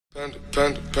Panda,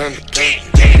 panda, panda,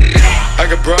 panda. I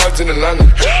got broads in Atlanta,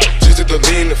 just to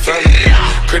lean the family.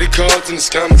 Credit cards in the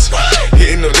scammers,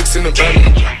 hitting the licks in the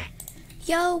van.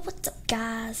 Yo, what's up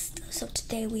guys? So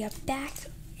today we are back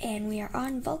and we are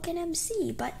on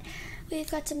VulcanMc, but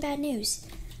we've got some bad news.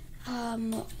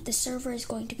 The server is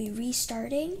going to be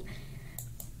restarting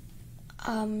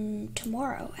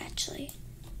tomorrow actually.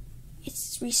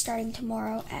 It's restarting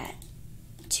tomorrow at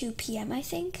 2 p.m. I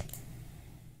think.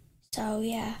 So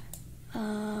yeah,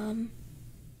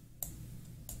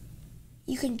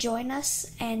 you can join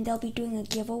us and they'll be doing a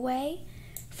giveaway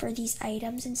for these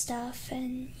items and stuff,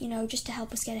 and you know, just to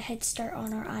help us get a head start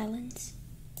on our islands.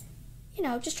 You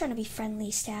know, just trying to be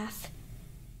friendly staff.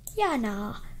 Yeah,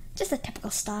 nah, just the typical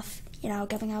stuff, you know,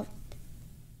 giving out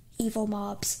evil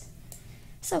mobs.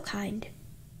 So kind.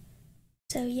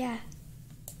 So yeah,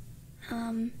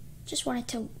 just wanted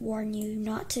to warn you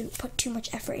not to put too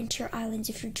much effort into your islands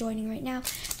if you're joining right now,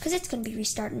 because it's going to be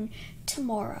restarting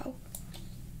tomorrow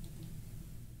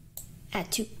at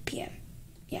 2 p.m.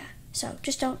 Yeah, so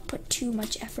just don't put too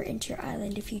much effort into your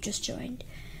island if you just joined,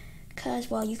 because,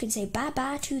 well, you can say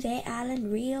bye-bye to their island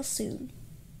real soon.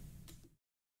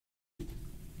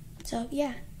 So,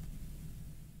 yeah.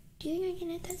 Do you think I can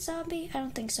hit that zombie? I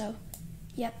don't think so.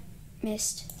 Yep,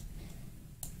 missed.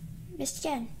 Missed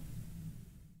again.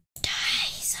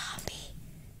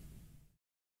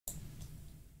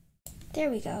 There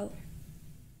we go.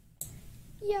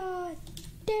 Yeah,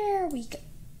 there we go.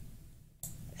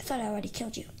 I thought I already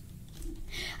killed you.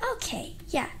 Okay,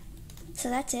 yeah. So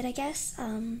that's it, I guess.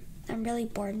 I'm really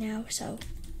bored now, so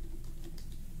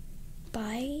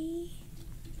bye.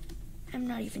 I'm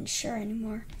not even sure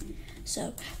anymore.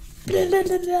 So blah, blah,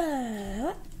 blah,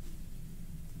 blah.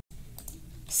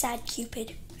 Sad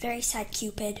Cupid. Very sad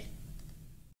Cupid.